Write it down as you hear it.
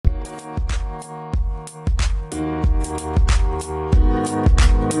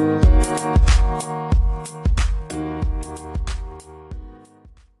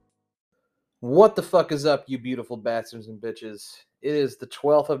What the fuck is up, you beautiful bastards and bitches? It is the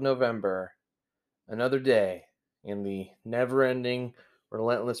 12th of November, another day in the never-ending,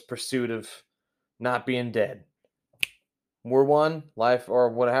 relentless pursuit of not being dead. We're one, life,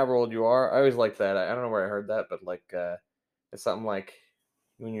 or whatever old you are. I always like that. I don't know where I heard that, but it's something like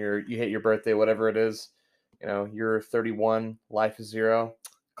when you hit your birthday, whatever it is, you're 31, life is 0.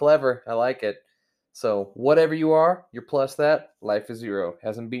 Clever, I like it. So whatever you are, you're plus that, life is 0.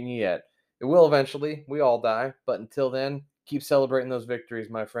 Hasn't beaten you yet. It will eventually. We all die, but until then, keep celebrating those victories,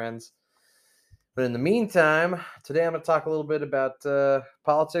 my friends. But in the meantime, today I'm going to talk a little bit about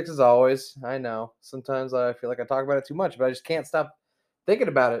politics as always. I know sometimes I feel like I talk about it too much, but I just can't stop thinking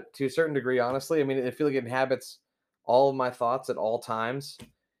about it to a certain degree, honestly. I mean, I feel like it inhabits all of my thoughts at all times.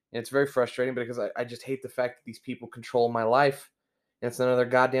 And it's very frustrating because I just hate the fact that these people control my life. And it's none of their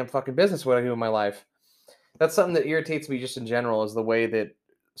goddamn fucking business what I do in my life. That's something that irritates me just in general, is the way that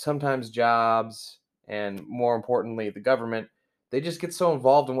sometimes jobs and, more importantly, the government, they just get so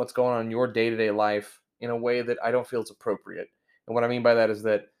involved in what's going on in your day-to-day life in a way that I don't feel is appropriate. And what I mean by that is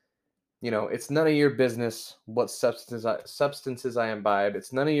that, it's none of your business what substances I imbibe.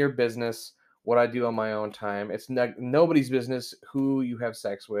 It's none of your business what I do on my own time. It's nobody's business who you have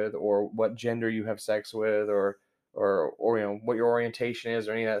sex with, or what gender you have sex with, or what your orientation is,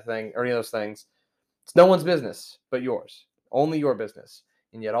 or any of that thing, or any of those things. It's no one's business but yours. Only your business.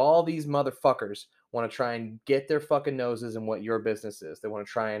 And yet all these motherfuckers want to try and get their fucking noses in what your business is. They want to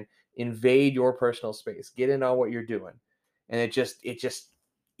try and invade your personal space, get in on what you're doing. And it just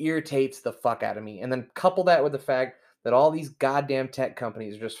irritates the fuck out of me. And then couple that with the fact that all these goddamn tech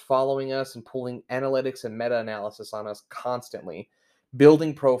companies are just following us and pulling analytics and meta-analysis on us constantly,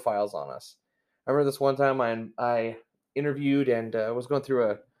 building profiles on us. I remember this one time I interviewed and was going through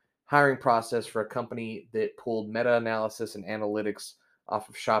a hiring process for a company that pulled meta-analysis and analytics off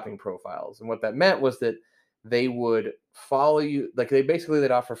of shopping profiles. And what that meant was that they would follow you, like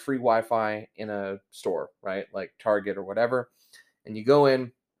they'd offer free Wi-Fi in a store, right? Like Target or whatever. And you go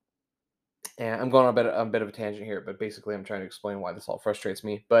in, and I'm going on a bit of a tangent here, but basically I'm trying to explain why this all frustrates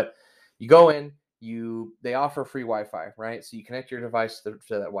me. But you go in, they offer free Wi-Fi, right? So you connect your device to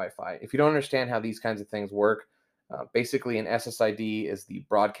that Wi-Fi. If you don't understand how these kinds of things work, basically an SSID is the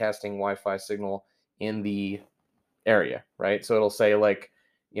broadcasting Wi-Fi signal in the area, right? So it'll say like,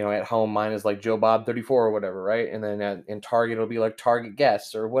 at home mine is like Joe Bob 34 or whatever, right? And then in Target it'll be like Target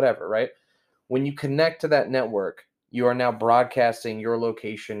Guests or whatever, right? When you connect to that network, you are now broadcasting your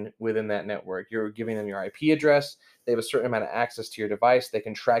location within that network. You're giving them your IP address. They have a certain amount of access to your device. They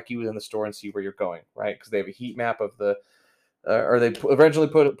can track you within the store and see where you're going, right? Because they have a heat map of the, or they eventually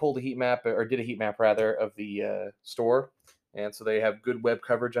pulled a heat map, or did a heat map rather, of the store, and so they have good web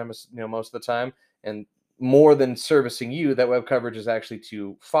coverage. Most of the time, and more than servicing you, that web coverage is actually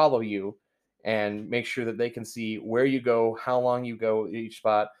to follow you and make sure that they can see where you go, how long you go at each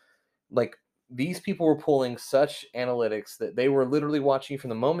spot. Like, these people were pulling such analytics that they were literally watching you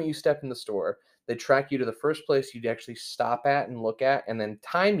from the moment you stepped in the store. They track you to the first place you'd actually stop at and look at, and then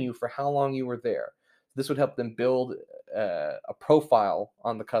time you for how long you were there. This would help them build a profile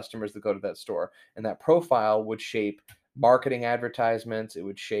on the customers that go to that store, and that profile would shape marketing advertisements. It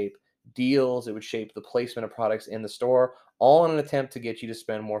would shape deals. It would shape the placement of products in the store, all in an attempt to get you to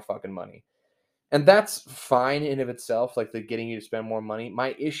spend more fucking money. And that's fine in of itself, like the getting you to spend more money.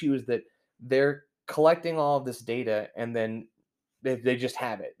 My issue is that they're collecting all of this data, and then they just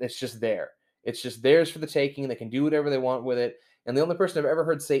have it. It's just there. It's just theirs for the taking. They can do whatever they want with it. And the only person I've ever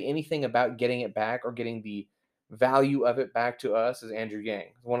heard say anything about getting it back or getting the value of it back to us is Andrew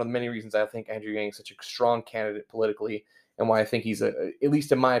Yang. One of the many reasons I think Andrew Yang is such a strong candidate politically, and why I think he's at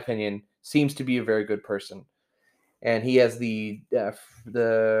least in my opinion, seems to be a very good person. And he has the I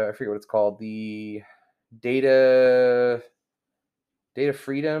forget what it's called, the data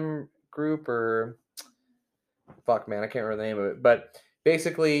freedom group, or fuck man, I can't remember the name of it. But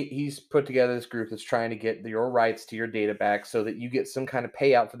basically, he's put together this group that's trying to get your rights to your data back, so that you get some kind of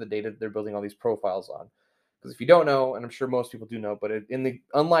payout for the data that they're building all these profiles on. Because if you don't know, and I'm sure most people do know, but in the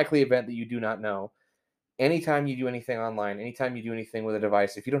unlikely event that you do not know, anytime you do anything online, anytime you do anything with a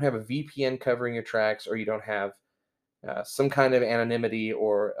device, if you don't have a VPN covering your tracks, or you don't have some kind of anonymity,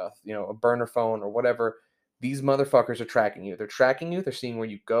 or a burner phone or whatever, these motherfuckers are tracking you. They're tracking you. They're seeing where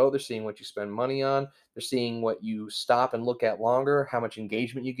you go. They're seeing what you spend money on. They're seeing what you stop and look at longer, how much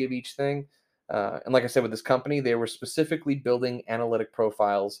engagement you give each thing. And like I said, with this company, they were specifically building analytic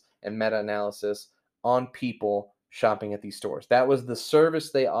profiles and meta-analysis on people shopping at these stores. That was the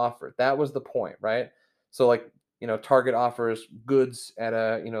service they offered. That was the point, right? So like, Target offers goods at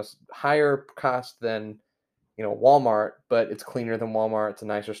a, higher cost than Walmart, but it's cleaner than Walmart. It's a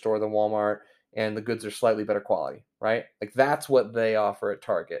nicer store than Walmart. and the goods are slightly better quality, right? Like that's what they offer at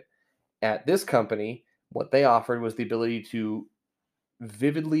Target. At this company, what they offered was the ability to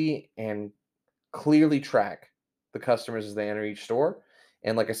vividly and clearly track the customers as they enter each store.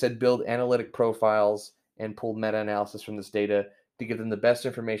 And like I said, build analytic profiles and pull meta analysis from this data to give them the best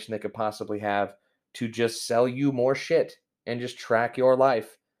information they could possibly have to just sell you more shit and just track your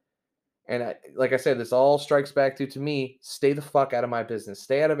life. And like I said, this all strikes back to me, stay the fuck out of my business.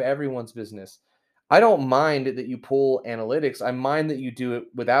 Stay out of everyone's business. I don't mind that you pull analytics. I mind that you do it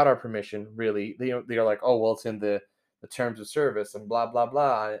without our permission, really. They're like, oh, well, it's in the terms of service and blah, blah,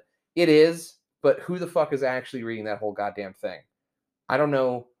 blah. It is, but who the fuck is actually reading that whole goddamn thing? I don't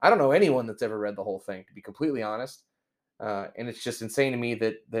know. I don't know anyone that's ever read the whole thing, to be completely honest. And it's just insane to me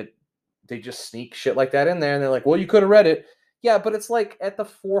that they just sneak shit like that in there, and they're like, "Well, you could have read it." Yeah, but it's like at the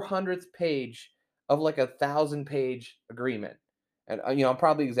 400th page of like a 1,000-page agreement. And I'm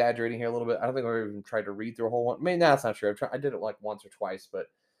probably exaggerating here a little bit. I don't think I've even tried to read through a whole one. I mean, that's not true. I did it like once or twice, but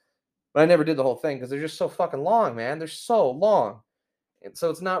I never did the whole thing because they're just so fucking long, man. They're so long. And so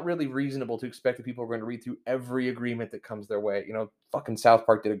it's not really reasonable to expect that people are going to read through every agreement that comes their way. Fucking South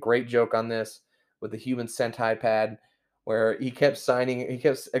Park did a great joke on this with the human centipede, where he kept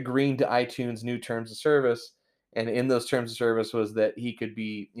agreeing to iTunes' new terms of service. And in those terms of service was that he could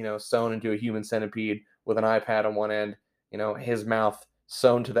be, sewn into a human centipede with an iPad on one end, his mouth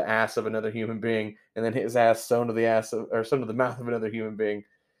sewn to the ass of another human being, and then his ass sewn to the or sewn to the mouth of another human being.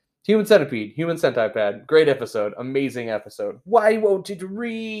 Human Centipede, Human Centipede, great episode, amazing episode. Why won't it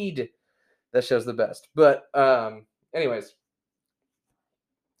read? That show's the best. But anyways,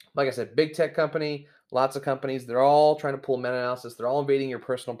 like I said, big tech company, lots of companies, they're all trying to pull meta-analysis. They're all invading your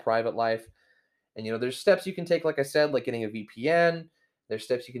personal private life. And there's steps you can take, like I said, like getting a VPN. There's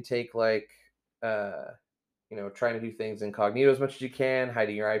steps you can take like trying to do things incognito as much as you can,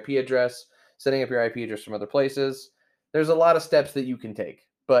 hiding your IP address, setting up your IP address from other places. There's a lot of steps that you can take.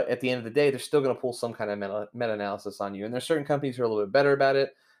 But at the end of the day, they're still going to pull some kind of meta-analysis on you. And there's certain companies who are a little bit better about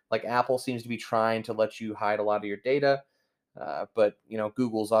it. Like Apple seems to be trying to let you hide a lot of your data. But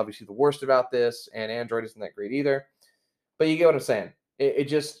Google's obviously the worst about this, and Android isn't that great either. But you get what I'm saying.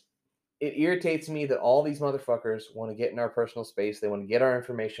 It irritates me that all these motherfuckers want to get in our personal space. They want to get our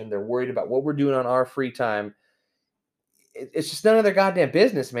information. They're worried about what we're doing on our free time. It's just none of their goddamn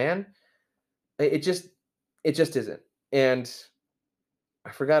business, man. It just isn't. And I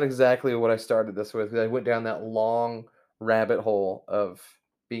forgot exactly what I started this with. I went down that long rabbit hole of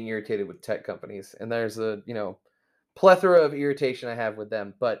being irritated with tech companies, and there's a plethora of irritation I have with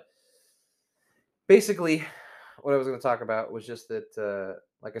them. But basically, what I was going to talk about was just that,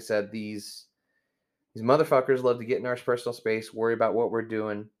 like I said, these motherfuckers love to get in our personal space, worry about what we're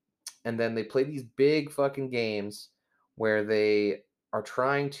doing, and then they play these big fucking games where are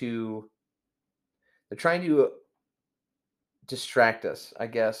trying to they're trying to distract us, I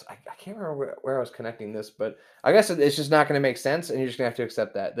guess. I can't remember where I was connecting this, but I guess it's just not going to make sense, and you're just going to have to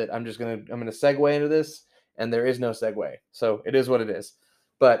accept that I'm going to segue into this, and there is no segue. So it is what it is.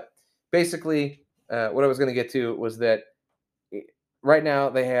 But basically, what I was going to get to was that right now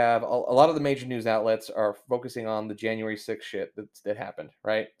they have a lot of the major news outlets are focusing on the January 6th shit that happened,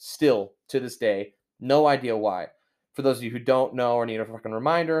 right? Still to this day, no idea why. For those of you who don't know or need a fucking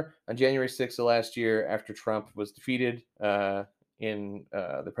reminder, on January 6th of last year, after Trump was defeated in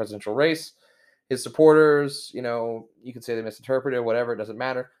the presidential race, his supporters, you could say they misinterpreted, whatever, it doesn't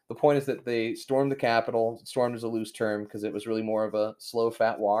matter. The point is that they stormed the Capitol. Stormed is a loose term because it was really more of a slow,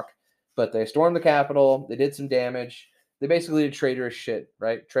 fat walk. But they stormed the Capitol. They did some damage. They basically did traitorous shit,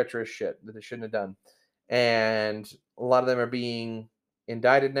 right? Treacherous shit that they shouldn't have done. And a lot of them are being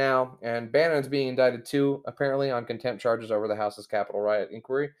indicted now. And Bannon's being indicted too, apparently, on contempt charges over the House's Capitol riot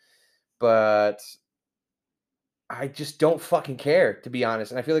inquiry. But I just don't fucking care, to be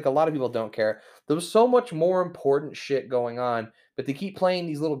honest. And I feel like a lot of people don't care. There was so much more important shit going on, but they keep playing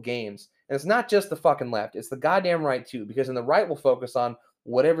these little games. And it's not just the fucking left, it's the goddamn right too, because then the right will focus on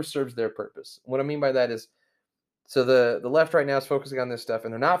whatever serves their purpose. What I mean by that is, so the left right now is focusing on this stuff,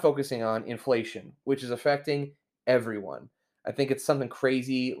 and they're not focusing on inflation, which is affecting everyone. I think it's something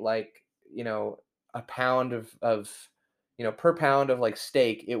crazy like, a pound of per pound of like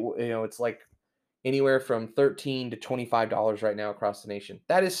steak, it's like anywhere from $13 to $25 right now across the nation.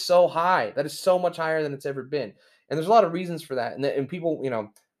 That is so high. That is so much higher than it's ever been. And there's a lot of reasons for that. And people,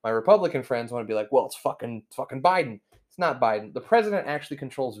 my Republican friends want to be like, well, it's fucking Biden. It's not Biden. The president actually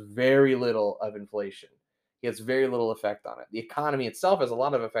controls very little of inflation. He has very little effect on it. The economy itself has a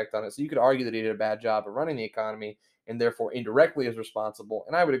lot of effect on it. So you could argue that he did a bad job of running the economy and therefore indirectly is responsible.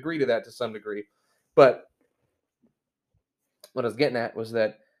 And I would agree to that to some degree. But what I was getting at was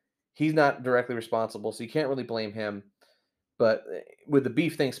that he's not directly responsible, so you can't really blame him. But with the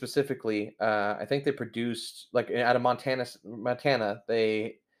beef thing specifically, I think they produced like out of Montana,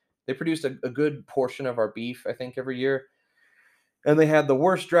 they produced a good portion of our beef, I think, every year. And they had the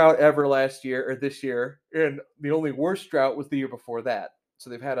worst drought ever last year or this year, and the only worst drought was the year before that. So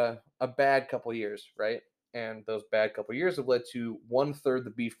they've had a bad couple years, right? And those bad couple years have led to one third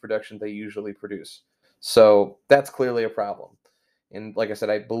the beef production they usually produce. So that's clearly a problem. And like I said,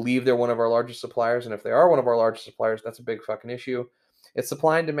 I believe they're one of our largest suppliers. And if they are one of our largest suppliers, that's a big fucking issue. It's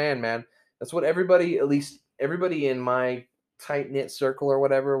supply and demand, man. That's what everybody, at least everybody in my tight knit circle or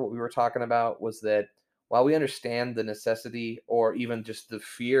whatever, what we were talking about was that while we understand the necessity or even just the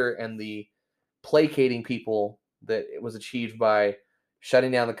fear and the placating people that it was achieved by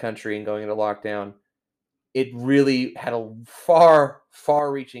shutting down the country and going into lockdown, it really had a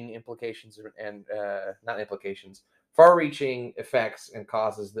far-reaching implications and not implications, far-reaching effects and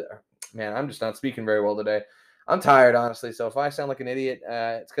causes that. Man, I'm just not speaking very well today. I'm tired, honestly. So if I sound like an idiot,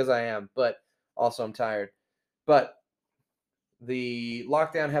 it's because I am. But also, I'm tired. But the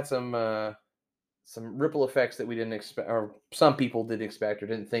lockdown had some ripple effects that we didn't expect, or some people didn't expect or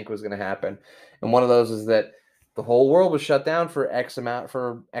didn't think was going to happen. And one of those is that the whole world was shut down for X amount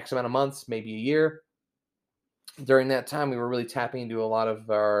of months, maybe a year. During that time, we were really tapping into a lot of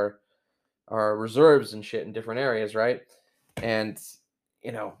our reserves and shit in different areas, right? And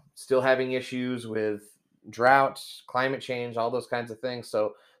still having issues with drought, climate change, all those kinds of things.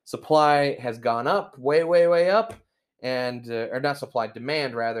 So supply has gone up, way, way, way up, and or not supply,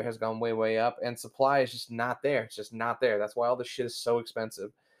 demand rather has gone way, way up, and supply is just not there. It's just not there. That's why all this shit is so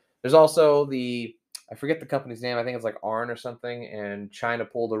expensive. There's also I forget the company's name. I think it's like Arn or something, and China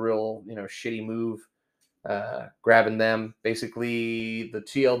pulled a real shitty move, grabbing them. Basically, the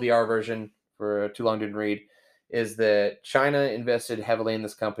TLDR version for Too Long Didn't Read is that China invested heavily in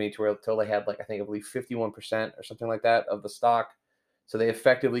this company until they had I believe 51% or something like that of the stock. So they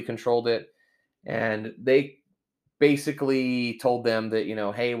effectively controlled it, and they basically told them that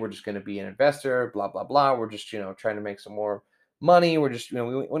hey, we're just going to be an investor, blah blah blah. We're just trying to make some more money. We're just we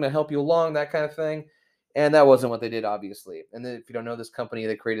want to help you along, that kind of thing. And that wasn't what they did, obviously. And then if you don't know this company,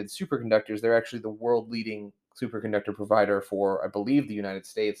 they created superconductors. They're actually the world leading superconductor provider for, I believe, the United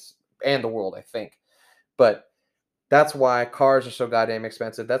States and the world, I think. But that's why cars are so goddamn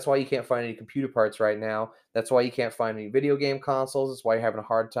expensive. That's why you can't find any computer parts right now. That's why you can't find any video game consoles. That's why you're having a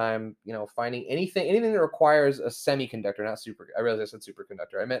hard time, finding anything that requires a semiconductor, not super. I realize I said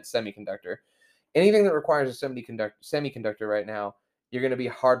superconductor. I meant semiconductor. Anything that requires a semiconductor right now, you're going to be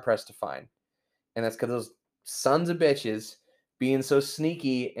hard pressed to find. And that's because those sons of bitches being so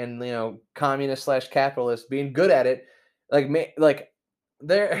sneaky and communist / capitalist being good at it,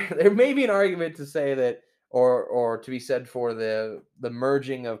 there may be an argument to say that, or to be said for the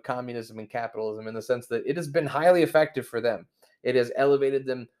merging of communism and capitalism, in the sense that it has been highly effective for them. It has elevated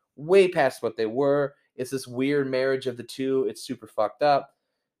them way past what they were. It's this weird marriage of the two. It's super fucked up.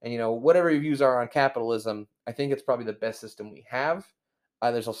 And whatever your views are on capitalism, I think it's probably the best system we have.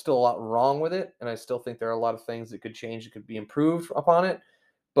 There's still a lot wrong with it, and I still think there are a lot of things that could change, that could be improved upon it.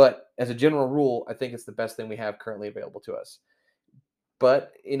 But as a general rule, I think it's the best thing we have currently available to us.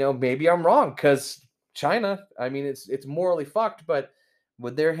 But maybe I'm wrong, because China, I mean, it's morally fucked, but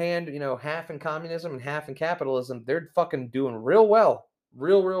with their hand, half in communism and half in capitalism, they're fucking doing real well,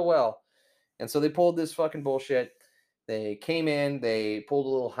 real well. And so they pulled this fucking bullshit. They came in, they pulled a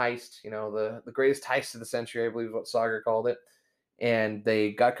little heist, the greatest heist of the century, I believe is what Sagar called it. And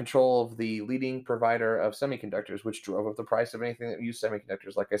they got control of the leading provider of semiconductors, which drove up the price of anything that used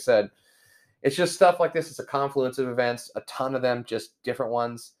semiconductors. Like I said, it's just stuff like this. It's a confluence of events, a ton of them, just different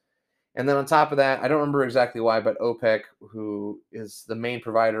ones. And then on top of that, I don't remember exactly why, but OPEC, who is the main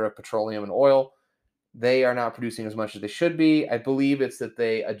provider of petroleum and oil, they are not producing as much as they should be. I believe it's that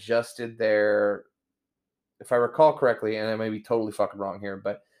they adjusted their, if I recall correctly, and I may be totally fucking wrong here,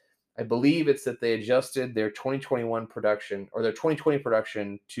 but I believe it's that they adjusted their 2021 production, or their 2020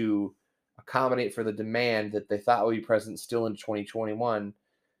 production, to accommodate for the demand that they thought would be present still in 2021.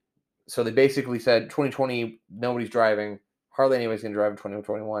 So they basically said 2020, nobody's driving. Hardly anybody's going to drive in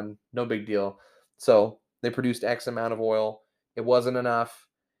 2021. No big deal. So they produced X amount of oil. It wasn't enough.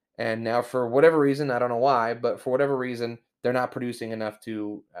 And now, for whatever reason, I don't know why, but for whatever reason, they're not producing enough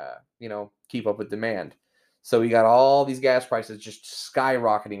to, keep up with demand. So we got all these gas prices just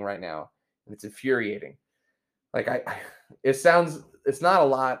skyrocketing right now, and it's infuriating. It's not a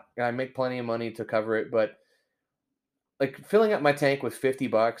lot. I make plenty of money to cover it, but filling up my tank with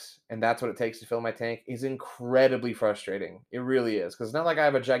 $50, and that's what it takes to fill my tank, is incredibly frustrating. It really is, because it's not like I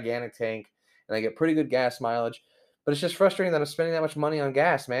have a gigantic tank and I get pretty good gas mileage. But it's just frustrating that I'm spending that much money on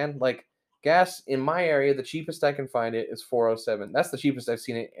gas, man. Like gas in my area, the cheapest I can find it is 407. That's the cheapest I've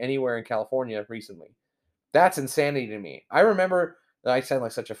seen it anywhere in California recently. That's insanity to me. I remember I sound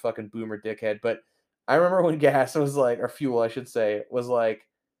like such a fucking boomer dickhead, but I remember when gas was like, or fuel, I should say, was like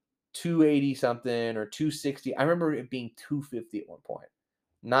 280 something or 260. I remember it being 250 at one point.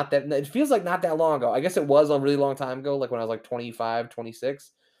 Not that it feels like not that long ago. I guess it was a really long time ago, like when I was like 25,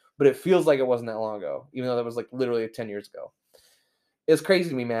 26, but it feels like it wasn't that long ago, even though that was like literally 10 years ago. It's crazy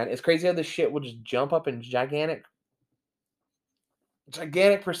to me, man. It's crazy how this shit will just jump up in gigantic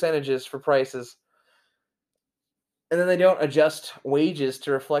percentages for prices, and then they don't adjust wages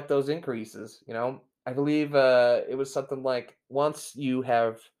to reflect those increases. I believe it was something like once you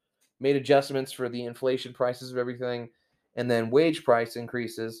have made adjustments for the inflation prices of everything, and then wage price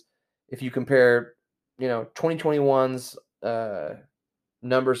increases. If you compare, 2021's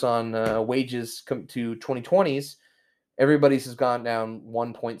numbers on wages to 2020's, everybody's has gone down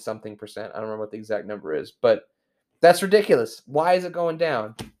 1 point something percent. I don't remember what the exact number is, but that's ridiculous. Why is it going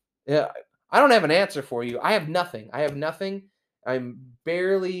down? Yeah, I don't have an answer for you. I have nothing. I'm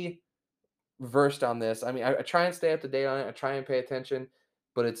barely versed on this. I mean, I try and stay up to date on it. I try and pay attention,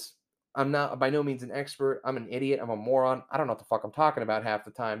 but I'm not by no means an expert. I'm an idiot. I'm a moron. I don't know what the fuck I'm talking about half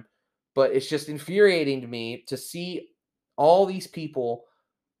the time. But it's just infuriating to me to see all these people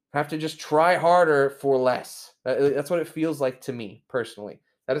have to just try harder for less. That's what it feels like to me personally.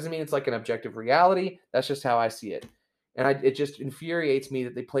 That doesn't mean it's like an objective reality. That's just how I see it. And it just infuriates me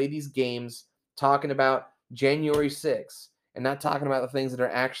that they play these games talking about January 6th and not talking about the things that are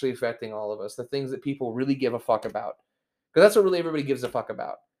actually affecting all of us, the things that people really give a fuck about. Because that's what really everybody gives a fuck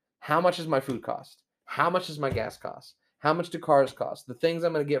about. How much is my food cost? How much does my gas cost? How much do cars cost? The things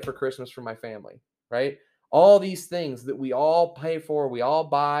I'm going to get for Christmas for my family, right? All these things that we all pay for, we all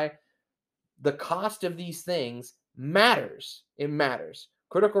buy, the cost of these things matters. It matters.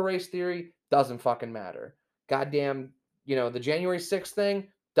 Critical race theory doesn't fucking matter. Goddamn, the January 6th thing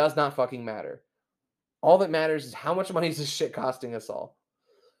does not fucking matter. All that matters is how much money is this shit costing us all.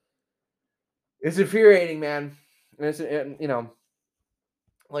 It's infuriating, man.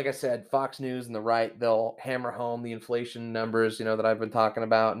 Like I said, Fox News and the right, they'll hammer home the inflation numbers, that I've been talking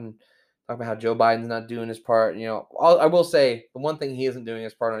about, and talk about how Joe Biden's not doing his part. I will say the one thing he isn't doing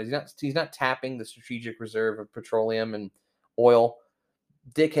his part on is he's not tapping the strategic reserve of petroleum and oil.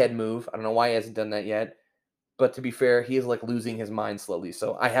 Dickhead move. I don't know why he hasn't done that yet. But to be fair, he is like losing his mind slowly.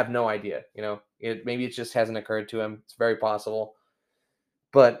 So I have no idea. Maybe it just hasn't occurred to him. It's very possible.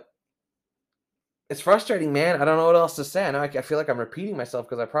 But it's frustrating, man. I don't know what else to say. I know I feel like I'm repeating myself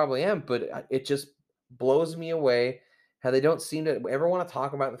because I probably am, but it just blows me away how they don't seem to ever want to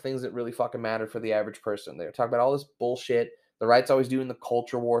talk about the things that really fucking matter for the average person. They're talking about all this bullshit. The right's always doing the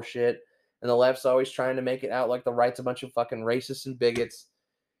culture war shit, and the left's always trying to make it out like the right's a bunch of fucking racists and bigots.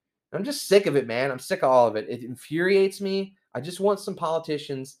 I'm just sick of it, man. I'm sick of all of it. It infuriates me. I just want some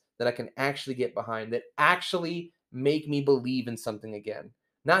politicians that I can actually get behind, that actually make me believe in something again.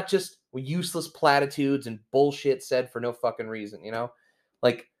 Not just useless platitudes and bullshit said for no fucking reason.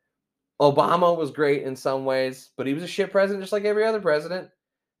 Like Obama was great in some ways, but he was a shit president just like every other president.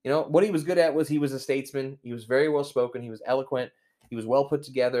 What he was good at was he was a statesman. He was very well spoken. He was eloquent. He was well put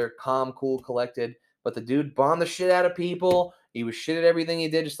together, calm, cool, collected. But the dude bombed the shit out of people. He was shit at everything he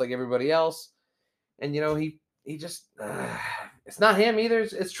did, just like everybody else. And he just it's not him either.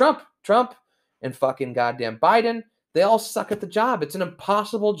 It's Trump. Trump and fucking goddamn Biden. They all suck at the job. It's an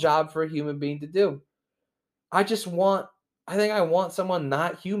impossible job for a human being to do. I think I want someone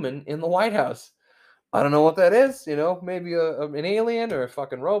not human in the White House. I don't know what that is. Maybe an alien or a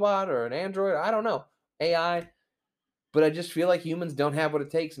fucking robot or an android. I don't know. AI. But I just feel like humans don't have what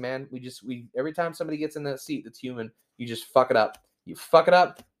it takes, man. We every time somebody gets in that seat that's human, you just fuck it up. You fuck it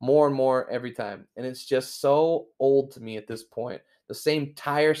up more and more every time. And it's just so old to me at this point. The same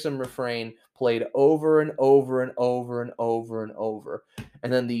tiresome refrain played over and over and over and over and over.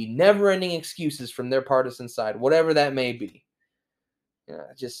 And then the never-ending excuses from their partisan side, whatever that may be. I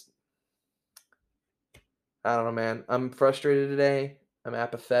don't know, man. I'm frustrated today. I'm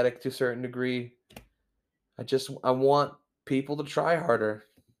apathetic to a certain degree. I want people to try harder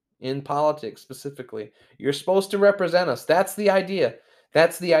in politics specifically. You're supposed to represent us. That's the idea.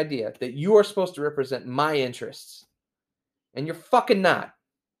 That's the idea that you are supposed to represent my interests. And you're fucking not.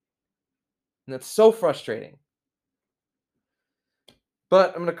 And that's so frustrating.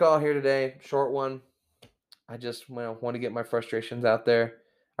 But I'm going to call here today, short one. I just want to get my frustrations out there.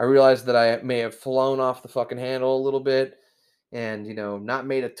 I realize that I may have flown off the fucking handle a little bit and, not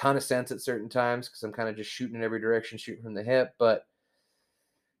made a ton of sense at certain times because I'm kind of just shooting in every direction, shooting from the hip. But,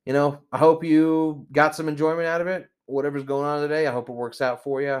 I hope you got some enjoyment out of it. whatever's going on today, I hope it works out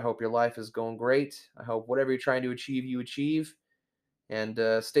for you. I hope your life is going great. I hope whatever you're trying to achieve, you achieve.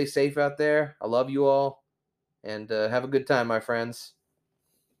 And stay safe out there. I love you all. And have a good time, my friends.